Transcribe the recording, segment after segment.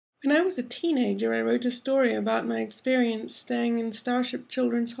When I was a teenager, I wrote a story about my experience staying in Starship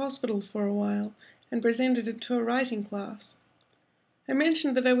Children's Hospital for a while and presented it to a writing class. I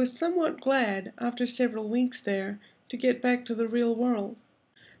mentioned that I was somewhat glad, after several weeks there, to get back to the real world.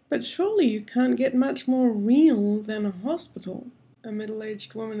 "But surely you can't get much more real than a hospital," a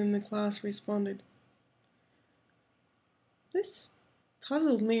middle-aged woman in the class responded. This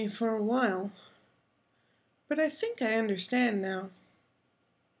puzzled me for a while, but I think I understand now.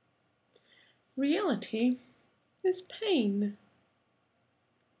 Reality is pain,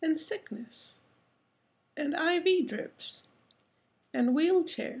 and sickness, and IV drips, and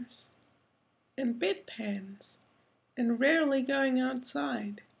wheelchairs, and bedpans, and rarely going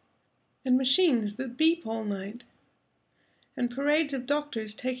outside, and machines that beep all night, and parades of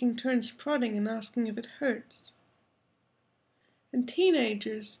doctors taking turns prodding and asking if it hurts, and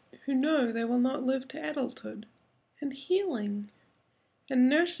teenagers who know they will not live to adulthood, and healing, and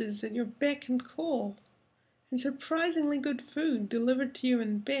nurses at your beck and call, and surprisingly good food delivered to you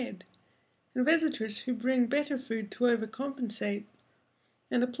in bed, and visitors who bring better food to overcompensate,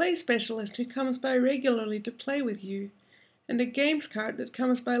 and a play specialist who comes by regularly to play with you, and a games cart that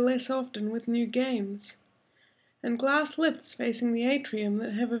comes by less often with new games, and glass lifts facing the atrium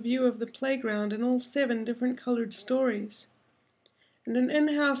that have a view of the playground and all 7 different colored stories, and an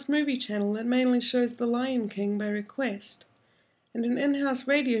in-house movie channel that mainly shows The Lion King by request, and an in-house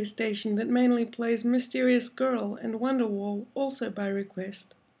radio station that mainly plays Mysterious Girl and Wonderwall also by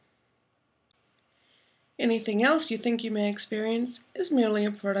request. Anything else you think you may experience is merely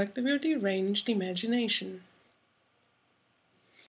a product of your deranged imagination.